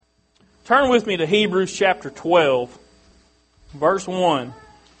Turn with me to Hebrews chapter 12, verse 1.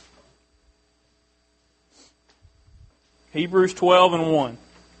 Hebrews 12 and 1.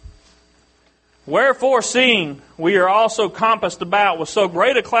 Wherefore, seeing we are also compassed about with so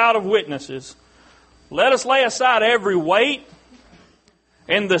great a cloud of witnesses, let us lay aside every weight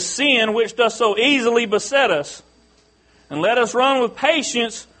and the sin which doth so easily beset us, and let us run with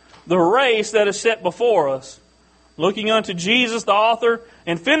patience the race that is set before us, looking unto Jesus, the author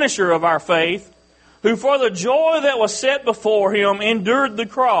and finisher of our faith, who for the joy that was set before Him endured the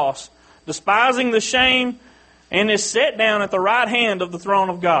cross, despising the shame, and is set down at the right hand of the throne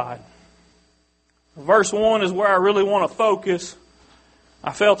of God. Verse 1 is where I really want to focus.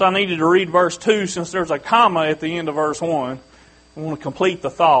 I felt I needed to read verse 2 since there's a comma at the end of verse 1. I want to complete the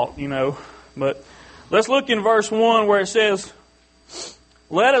thought, But let's look in verse 1 where it says,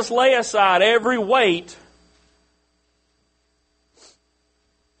 let us lay aside every weight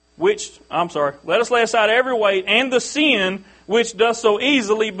let us lay aside every weight and the sin which doth so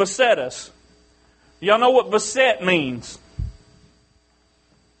easily beset us. Y'all know what beset means?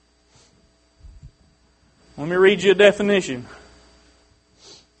 Let me read you a definition.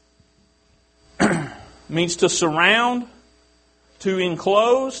 It means to surround, to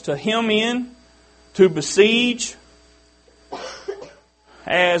enclose, to hem in, to besiege.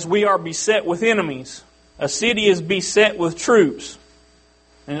 As we are beset with enemies. A city is beset with troops.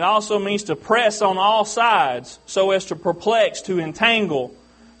 And it also means to press on all sides, so as to perplex, to entangle,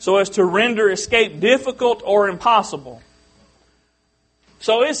 so as to render escape difficult or impossible.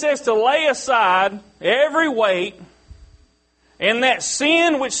 So it says to lay aside every weight and that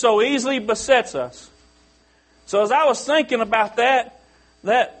sin which so easily besets us. So as I was thinking about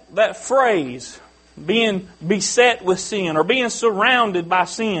that phrase, being beset with sin or being surrounded by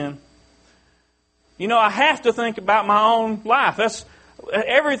sin, I have to think about my own life. That's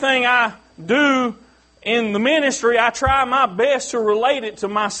everything I do in the ministry. I try my best to relate it to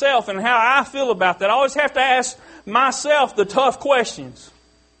myself and how I feel about that. I always have to ask myself the tough questions.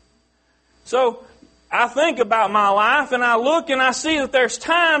 So I think about my life and I look and I see that there's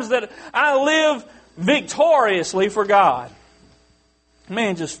times that I live victoriously for God.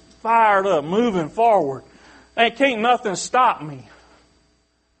 Man, just fired up, moving forward. Can't nothing stop me.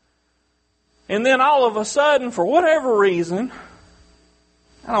 And then all of a sudden, for whatever reason,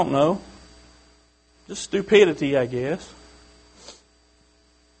 I don't know, just stupidity, I guess,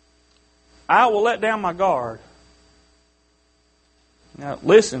 I will let down my guard. Now,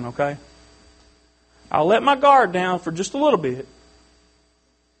 listen, okay? I'll let my guard down for just a little bit.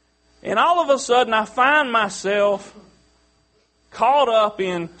 And all of a sudden, I find myself caught up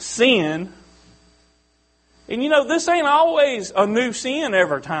in sin. And this ain't always a new sin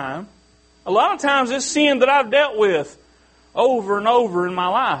every time. A lot of times it's sin that I've dealt with over and over in my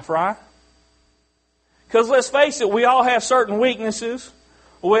life, right? Because let's face it, we all have certain weaknesses.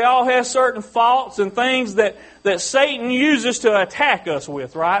 We all have certain faults and things that Satan uses to attack us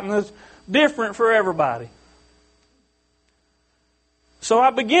with, right? And it's different for everybody. So I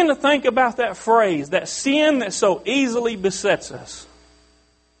begin to think about that phrase, that sin that so easily besets us.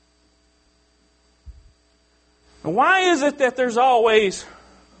 And why is it that there's always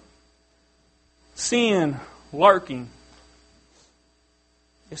sin lurking?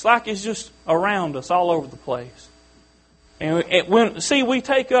 It's like it's just around us all over the place. And we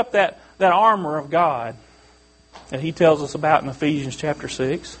take up that armor of God that He tells us about in Ephesians chapter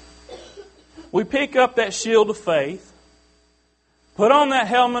 6. We pick up that shield of faith. Put on that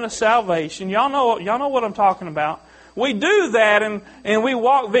helmet of salvation. Y'all know what I'm talking about. We do that and we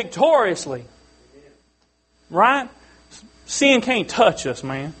walk victoriously. Right? Sin can't touch us,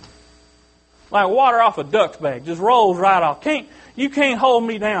 man. Like water off a duck's back. Just rolls right off. You can't hold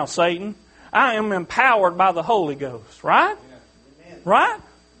me down, Satan. I am empowered by the Holy Ghost. Right? Right?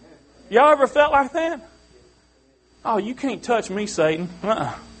 Y'all ever felt like that? Oh, you can't touch me, Satan.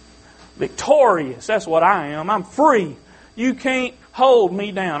 Victorious. That's what I am. I'm free. You can't hold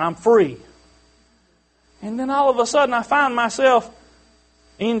me down. I'm free. And then all of a sudden I find myself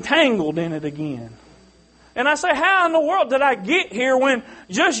entangled in it again. And I say, how in the world did I get here when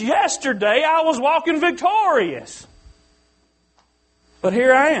just yesterday I was walking victorious? But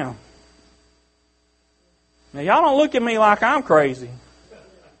here I am. Now y'all don't look at me like I'm crazy.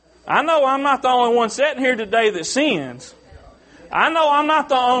 I know I'm not the only one sitting here today that sins. I know I'm not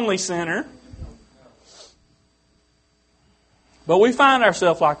the only sinner. But we find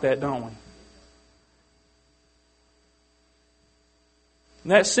ourselves like that, don't we?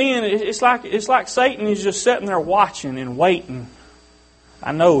 And that sin, it's like Satan is just sitting there watching and waiting.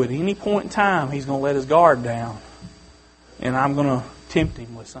 I know at any point in time he's going to let his guard down. And I'm going to tempt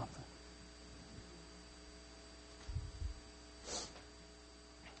him with something.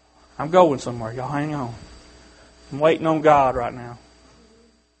 I'm going somewhere. Y'all hang on. I'm waiting on God right now.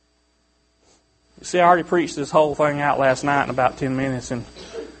 You see, I already preached this whole thing out last night in about 10 minutes, and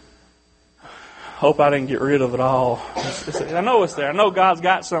hope I didn't get rid of it all. I know it's there. I know God's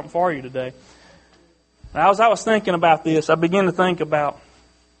got something for you today. As I was thinking about this, I began to think about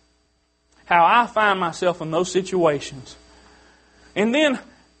how I find myself in those situations. And then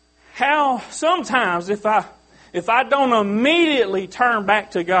how sometimes if I don't immediately turn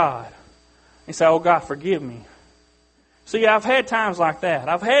back to God and say, oh God, forgive me. See, I've had times like that.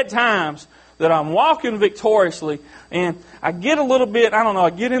 I've had times that I'm walking victoriously and I get a little bit, I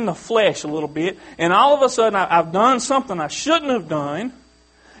get in the flesh a little bit, and all of a sudden I've done something I shouldn't have done,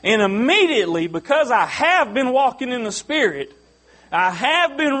 and immediately, because I have been walking in the Spirit, I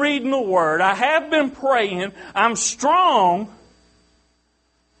have been reading the Word, I have been praying, I'm strong,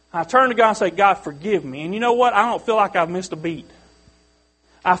 I turn to God and say, God, forgive me. And you know what? I don't feel like I've missed a beat.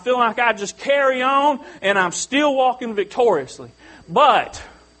 I feel like I just carry on and I'm still walking victoriously. But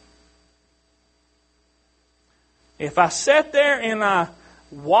if I sit there and I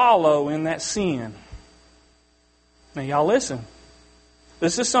wallow in that sin, now y'all listen,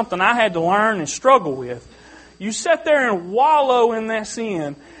 this is something I had to learn and struggle with. You sit there and wallow in that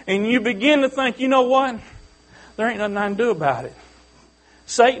sin and you begin to think, you know what? There ain't nothing I can do about it.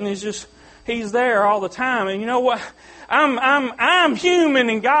 Satan is just, he's there all the time. And you know what? I'm human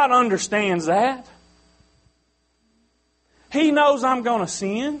and God understands that. He knows I'm going to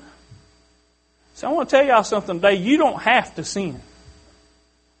sin. So I want to tell y'all something today. You don't have to sin.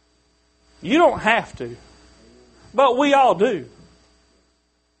 You don't have to. But we all do.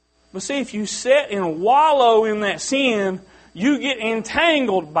 But see, if you sit and wallow in that sin, you get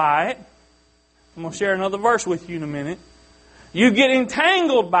entangled by it. I'm going to share another verse with you in a minute. You get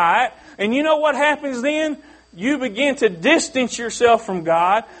entangled by it, and you know what happens then? You begin to distance yourself from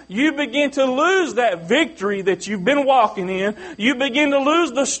God. You begin to lose that victory that you've been walking in. You begin to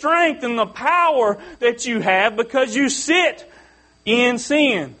lose the strength and the power that you have because you sit in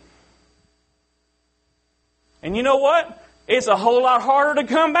sin. And you know what? It's a whole lot harder to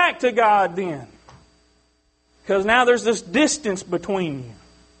come back to God then. Because now there's this distance between you.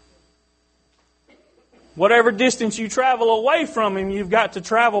 Whatever distance you travel away from Him, you've got to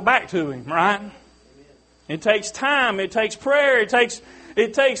travel back to Him, right? Amen. It takes time. It takes prayer.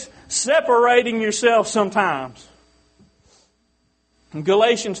 It takes separating yourself sometimes. In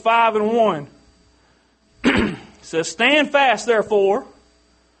Galatians 5:1, it says, stand fast, therefore,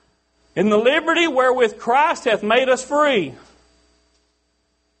 in the liberty wherewith Christ hath made us free.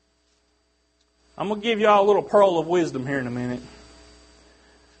 I'm going to give y'all a little pearl of wisdom here in a minute.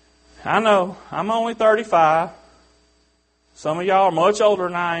 I know, I'm only 35. Some of y'all are much older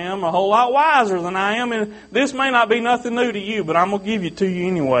than I am, a whole lot wiser than I am, and this may not be nothing new to you, but I'm going to give it to you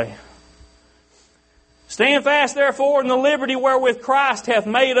anyway. Stand fast, therefore, in the liberty wherewith Christ hath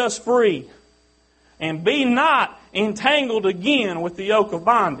made us free, and be not entangled again with the yoke of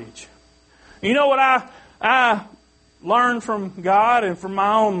bondage. You know what I learned from God and from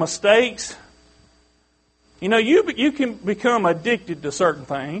my own mistakes? You know, you can become addicted to certain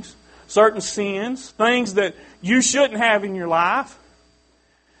things. Certain sins, things that you shouldn't have in your life.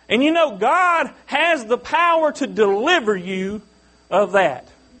 And you know, God has the power to deliver you of that.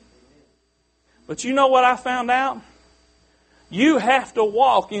 But you know what I found out? You have to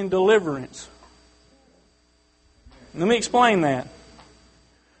walk in deliverance. Let me explain that.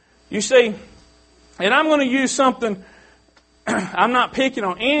 You see, and I'm going to use something, I'm not picking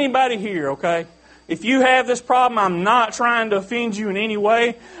on anybody here, okay? If you have this problem, I'm not trying to offend you in any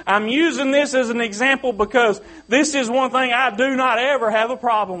way. I'm using this as an example because this is one thing I do not ever have a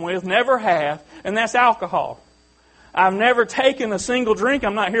problem with, never have, and that's alcohol. I've never taken a single drink.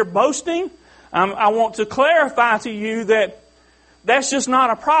 I'm not here boasting. I want to clarify to you that that's just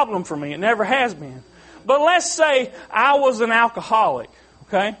not a problem for me. It never has been. But let's say I was an alcoholic,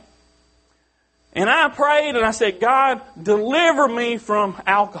 okay? And I prayed and I said, God, deliver me from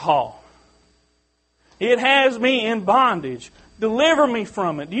alcohol. It has me in bondage. Deliver me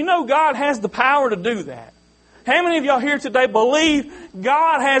from it. Do you know God has the power to do that? How many of y'all here today believe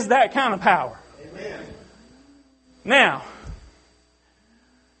God has that kind of power? Amen. Now,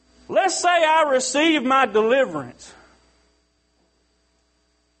 let's say I receive my deliverance.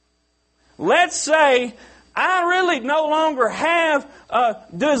 Let's say I really no longer have a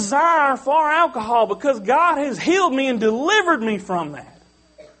desire for alcohol because God has healed me and delivered me from that.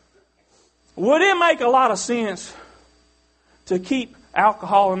 Would it make a lot of sense to keep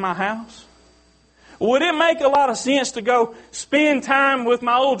alcohol in my house? Would it make a lot of sense to go spend time with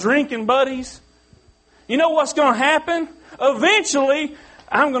my old drinking buddies? You know what's going to happen? Eventually,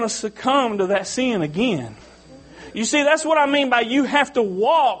 I'm going to succumb to that sin again. You see, that's what I mean by you have to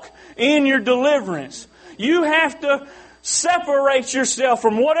walk in your deliverance. You have to separate yourself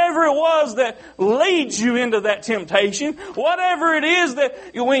from whatever it was that leads you into that temptation. Whatever it is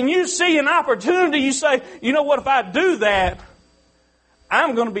that when you see an opportunity, you say, you know what, if I do that,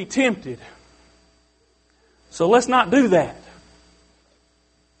 I'm going to be tempted. So let's not do that.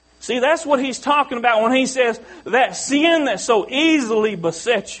 See, that's what he's talking about when he says that sin that so easily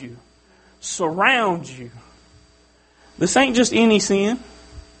besets you, surrounds you. This ain't just any sin.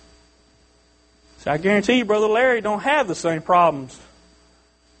 So I guarantee you, Brother Larry don't have the same problems,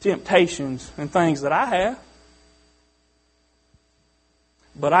 temptations, and things that I have.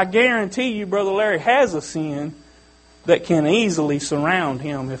 But I guarantee you, Brother Larry has a sin that can easily surround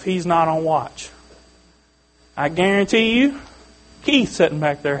him if he's not on watch. I guarantee you, Keith sitting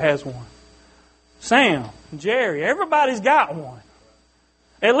back there has one. Sam, Jerry, everybody's got one.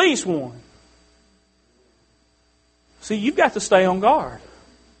 At least one. See, you've got to stay on guard.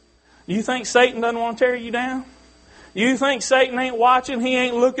 You think Satan doesn't want to tear you down? You think Satan ain't watching? He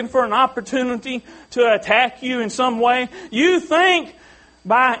ain't looking for an opportunity to attack you in some way? You think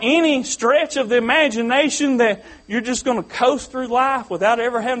by any stretch of the imagination that you're just going to coast through life without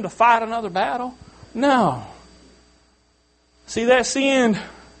ever having to fight another battle? No. See, that sin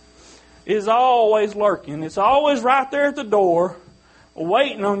is always lurking. It's always right there at the door,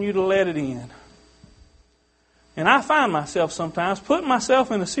 waiting on you to let it in. And I find myself sometimes putting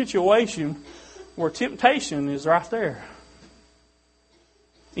myself in a situation where temptation is right there.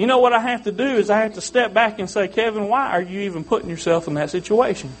 You know what I have to do is I have to step back and say, Kevin, why are you even putting yourself in that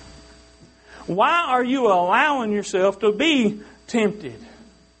situation? Why are you allowing yourself to be tempted?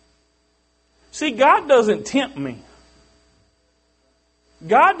 See, God doesn't tempt me.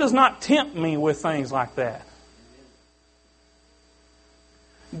 God does not tempt me with things like that.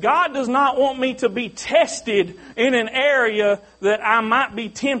 God does not want me to be tested in an area that I might be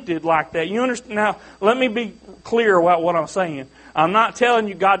tempted like that. You understand? Now, let me be clear about what I'm saying. I'm not telling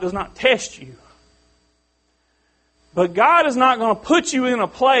you God does not test you. But God is not going to put you in a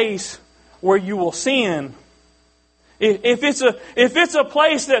place where you will sin. If it's a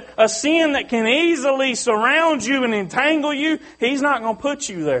place that a sin that can easily surround you and entangle you, He's not going to put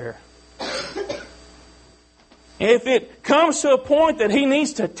you there. If it comes to a point that He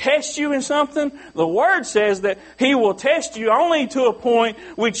needs to test you in something, the Word says that He will test you only to a point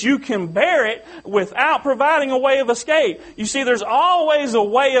which you can bear it without providing a way of escape. You see, there's always a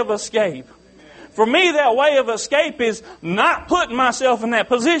way of escape. For me, that way of escape is not putting myself in that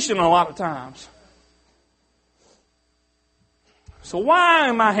position a lot of times. So why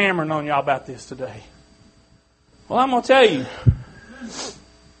am I hammering on y'all about this today? Well, I'm going to tell you,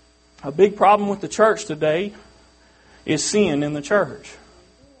 a big problem with the church today is sin in the church.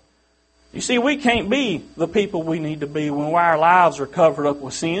 You see, we can't be the people we need to be when our lives are covered up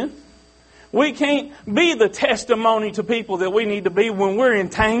with sin. We can't be the testimony to people that we need to be when we're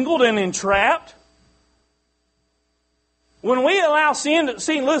entangled and entrapped. When we allow sin to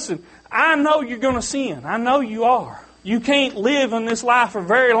sin, listen, I know you're going to sin. I know you are. You can't live in this life for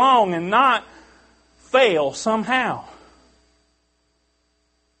very long and not fail somehow.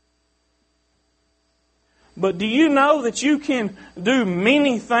 But do you know that you can do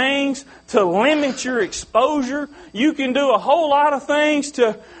many things to limit your exposure? You can do a whole lot of things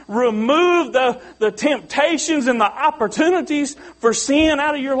to remove the temptations and the opportunities for sin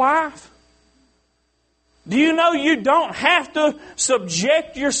out of your life. Do you know you don't have to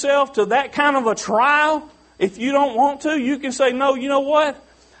subject yourself to that kind of a trial if you don't want to? You can say, no, you know what?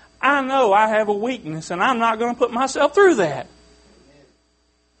 I know I have a weakness and I'm not going to put myself through that.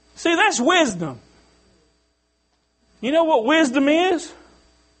 See, that's wisdom. You know what wisdom is?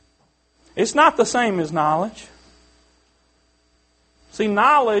 It's not the same as knowledge. See,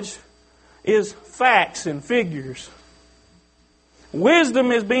 knowledge is facts and figures.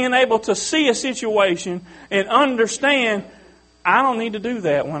 Wisdom is being able to see a situation and understand, I don't need to do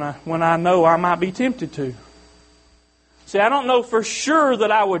that when I know I might be tempted to. See, I don't know for sure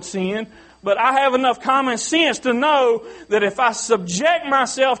that I would sin, but I have enough common sense to know that if I subject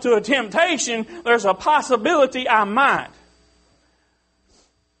myself to a temptation, there's a possibility I might.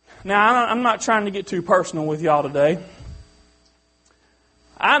 Now, I'm not trying to get too personal with y'all today.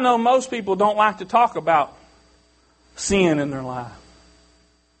 I know most people don't like to talk about sin in their life.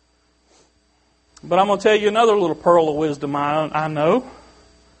 But I'm going to tell you another little pearl of wisdom I know.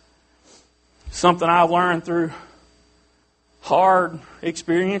 Something I've learned through hard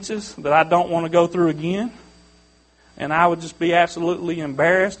experiences that I don't want to go through again. And I would just be absolutely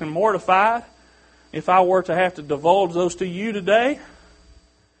embarrassed and mortified if I were to have to divulge those to you today.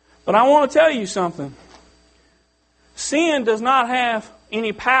 But I want to tell you something. Sin does not have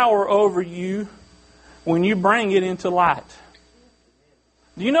any power over you when you bring it into light.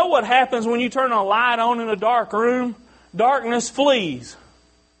 Do you know what happens when you turn a light on in a dark room? Darkness flees.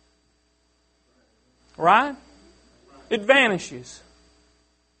 Right? It vanishes.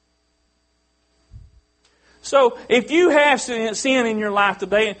 So, if you have sin in your life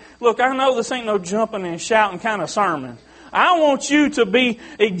today, look, I know this ain't no jumping and shouting kind of sermon. I want you to be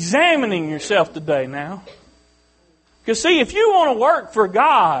examining yourself today now. Because see, if you want to work for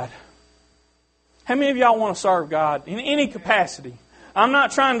God, how many of y'all want to serve God in any capacity? I'm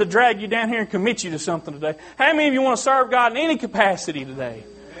not trying to drag you down here and commit you to something today. How many of you want to serve God in any capacity today?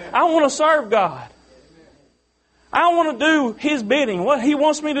 I want to serve God. I want to do His bidding. What He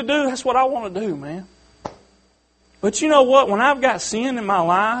wants me to do, that's what I want to do, man. But you know what? When I've got sin in my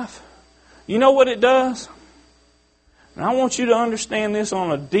life, you know what it does? And I want you to understand this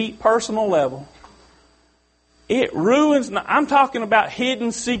on a deep personal level. It ruins, I'm talking about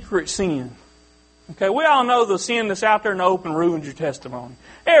hidden secret sin. Okay, we all know the sin that's out there in the open ruins your testimony.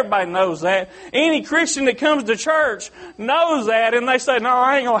 Everybody knows that. Any Christian that comes to church knows that, and they say, no,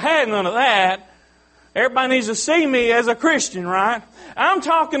 I ain't going to have none of that. Everybody needs to see me as a Christian, right? I'm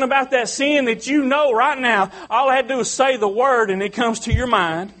talking about that sin that you know right now. All I had to do is say the word and it comes to your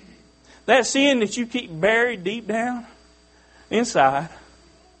mind. That sin that you keep buried deep down inside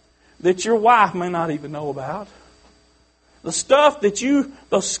that your wife may not even know about. The stuff that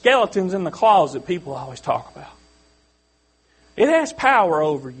those skeletons in the closet people always talk about. It has power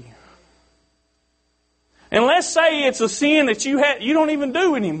over you. And let's say it's a sin that you don't even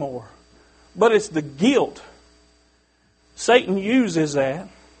do anymore. But it's the guilt. Satan uses that.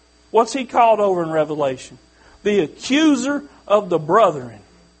 What's he called over in Revelation? The accuser of the brethren.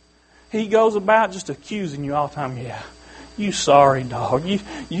 He goes about just accusing you all the time. Yeah, you sorry dog.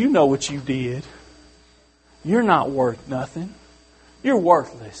 You know what you did. You're not worth nothing. You're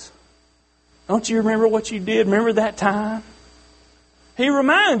worthless. Don't you remember what you did? Remember that time? He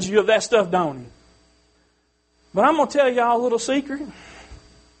reminds you of that stuff, don't he? But I'm going to tell y'all a little secret.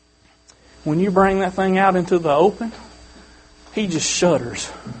 When you bring that thing out into the open, he just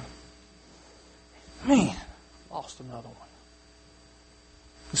shudders. Man, lost another one.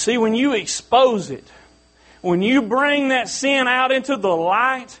 See, when you expose it, when you bring that sin out into the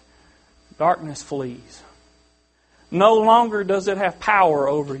light, darkness flees. No longer does it have power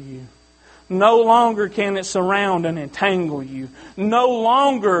over you. No longer can it surround and entangle you. No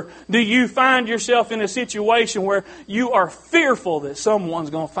longer do you find yourself in a situation where you are fearful that someone's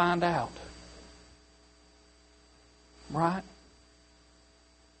going to find out. Right?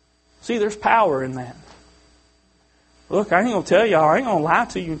 See, there's power in that. Look, I ain't going to tell y'all, I ain't going to lie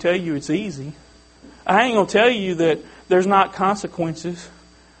to you and tell you it's easy. I ain't going to tell you that there's not consequences.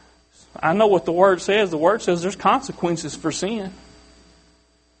 I know what the Word says. The Word says there's consequences for sin.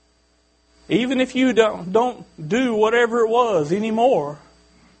 Even if you don't do whatever it was anymore,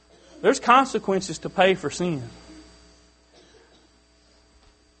 there's consequences to pay for sin.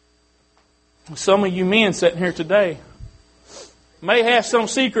 Some of you men sitting here today may have some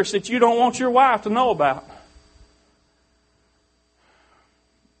secrets that you don't want your wife to know about.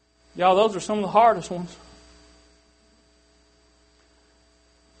 Y'all, those are some of the hardest ones.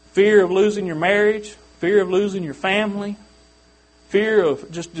 Fear of losing your marriage, fear of losing your family, fear of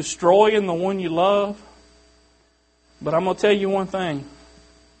just destroying the one you love. But I'm going to tell you one thing.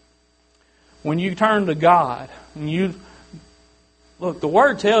 When you turn to God, and look, the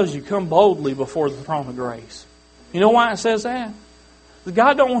Word tells you, come boldly before the throne of grace. You know why it says that?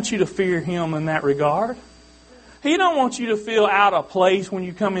 God don't want you to fear Him in that regard. He don't want you to feel out of place when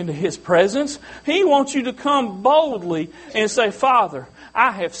you come into His presence. He wants you to come boldly and say, Father,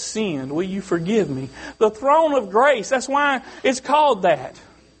 I have sinned. Will you forgive me? The throne of grace, that's why it's called that.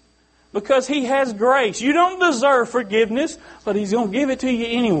 Because He has grace. You don't deserve forgiveness, but He's going to give it to you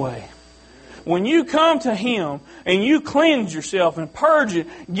anyway. When you come to Him and you cleanse yourself and purge it,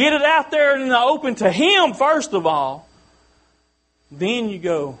 get it out there in the open to Him first of all, then you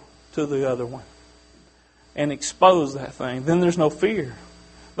go to the other one and expose that thing. Then there's no fear.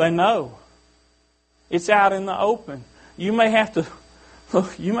 They know. It's out in the open. You may have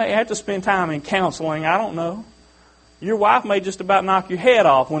to spend time in counseling. I don't know. Your wife may just about knock your head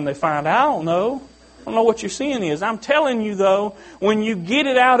off when they find out. I don't know. I don't know what your sin is. I'm telling you though, when you get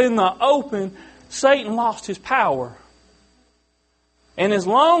it out in the open, Satan lost his power. And as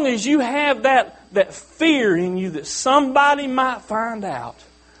long as you have that fear in you that somebody might find out,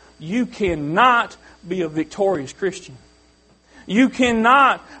 you cannot be a victorious Christian. You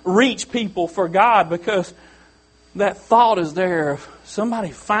cannot reach people for God because that thought is there of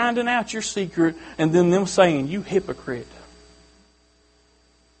somebody finding out your secret and then them saying, "You hypocrite."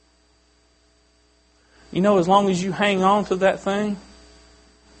 You know, as long as you hang on to that thing,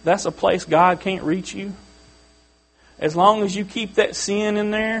 that's a place God can't reach you. As long as you keep that sin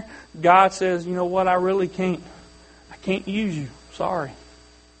in there, God says, "You know what, I can't use you. Sorry."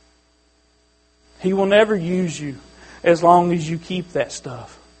 He will never use you as long as you keep that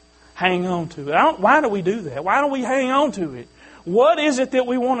stuff. Hang on to it. Why do we do that? Why don't we hang on to it? What is it that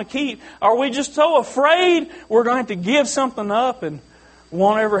we want to keep? Are we just so afraid we're going to give something up and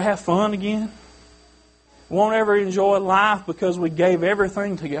won't ever have fun again? Won't ever enjoy life because we gave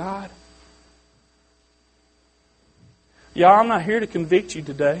everything to God? Y'all, I'm not here to convict you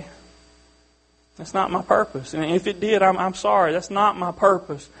today. That's not my purpose. And if it did, I'm sorry. That's not my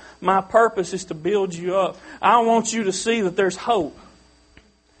purpose. My purpose is to build you up. I want you to see that there's hope.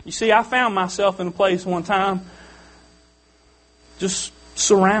 You see, I found myself in a place one time just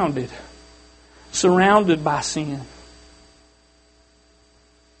surrounded by sin.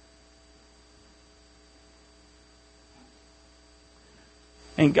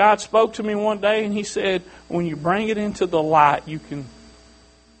 And God spoke to me one day and He said, when you bring it into the light, you can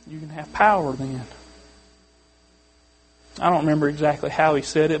have power then. I don't remember exactly how He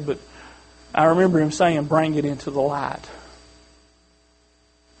said it, but I remember Him saying, bring it into the light.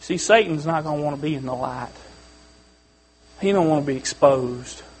 See, Satan's not going to want to be in the light. He don't want to be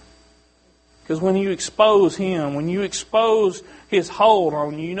exposed. Because when you expose him, when you expose his hold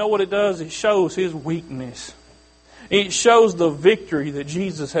on you, you know what it does? It shows his weakness. It shows the victory that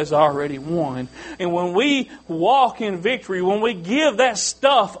Jesus has already won. And when we walk in victory, when we give that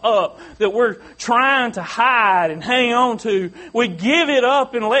stuff up that we're trying to hide and hang on to, we give it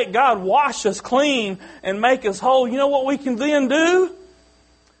up and let God wash us clean and make us whole. You know what we can then do?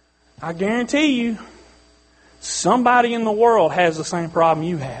 I guarantee you, somebody in the world has the same problem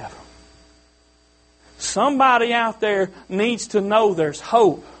you have. Somebody out there needs to know there's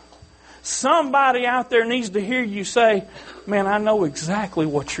hope. Somebody out there needs to hear you say, man, I know exactly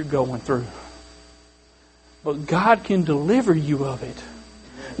what you're going through. But God can deliver you of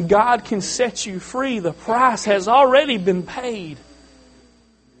it. God can set you free. The price has already been paid.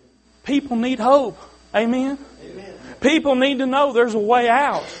 People need hope. Amen? Amen. People need to know there's a way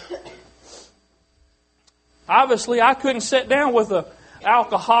out. Obviously, I couldn't sit down with an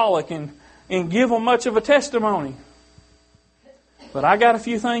alcoholic and give them much of a testimony. But I got a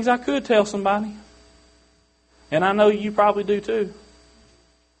few things I could tell somebody. And I know you probably do too.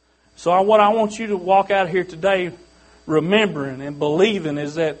 So what I want you to walk out of here today remembering and believing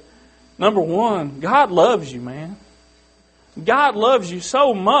is that, number one, God loves you, man. God loves you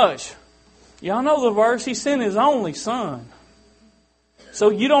so much. Y'all know the verse, He sent His only Son. So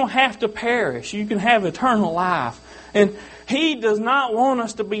you don't have to perish. You can have eternal life. And He does not want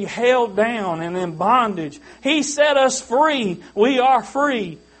us to be held down and in bondage. He set us free. We are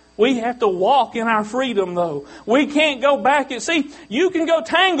free. We have to walk in our freedom, though. We can't go back and see. You can go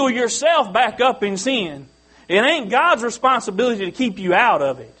tangle yourself back up in sin. It ain't God's responsibility to keep you out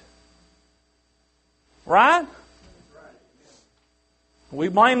of it. Right? We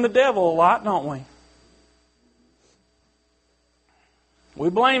blame the devil a lot, don't we? We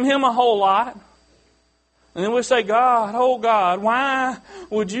blame him a whole lot. And then we say, God, oh God, why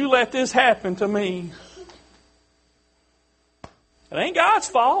would you let this happen to me? It ain't God's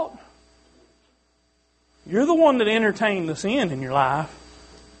fault. You're the one that entertained the sin in your life.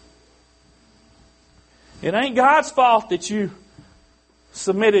 It ain't God's fault that you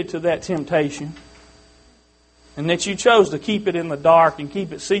submitted to that temptation and that you chose to keep it in the dark and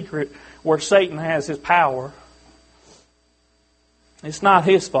keep it secret where Satan has his power. It's not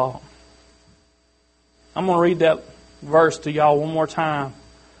his fault. I'm going to read that verse to y'all one more time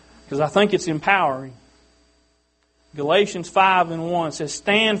because I think it's empowering. Galatians 5:1 says,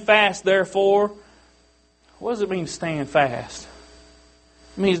 stand fast therefore. What does it mean stand fast?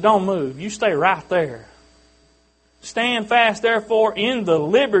 It means don't move. You stay right there. Stand fast therefore in the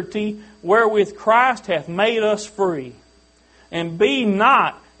liberty wherewith Christ hath made us free. And be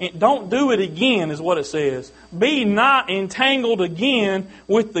not, don't do it again is what it says. Be not entangled again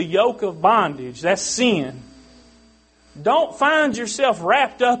with the yoke of bondage. That's sin. Don't find yourself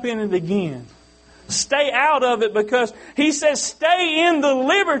wrapped up in it again. Stay out of it because He says stay in the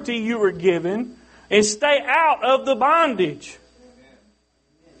liberty you were given and stay out of the bondage.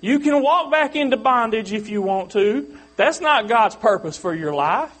 You can walk back into bondage if you want to. That's not God's purpose for your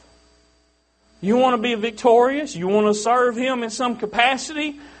life. You want to be victorious? You want to serve Him in some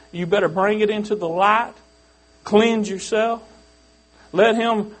capacity? You better bring it into the light. Cleanse yourself. Let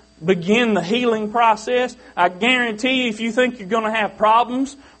Him begin the healing process. I guarantee you, if you think you're going to have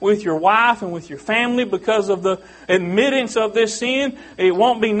problems with your wife and with your family because of the admittance of this sin, it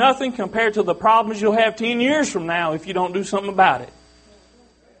won't be nothing compared to the problems you'll have 10 years from now if you don't do something about it.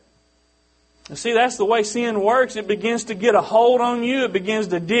 You see, that's the way sin works. It begins to get a hold on you. It begins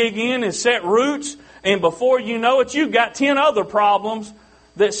to dig in and set roots. And before you know it, you've got 10 other problems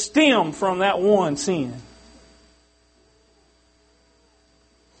that stem from that one sin.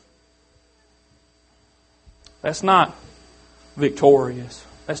 That's not victorious.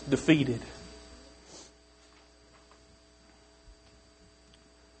 That's defeated.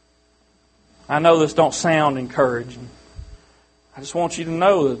 I know this don't sound encouraging. I just want you to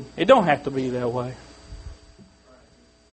know that it don't have to be that way.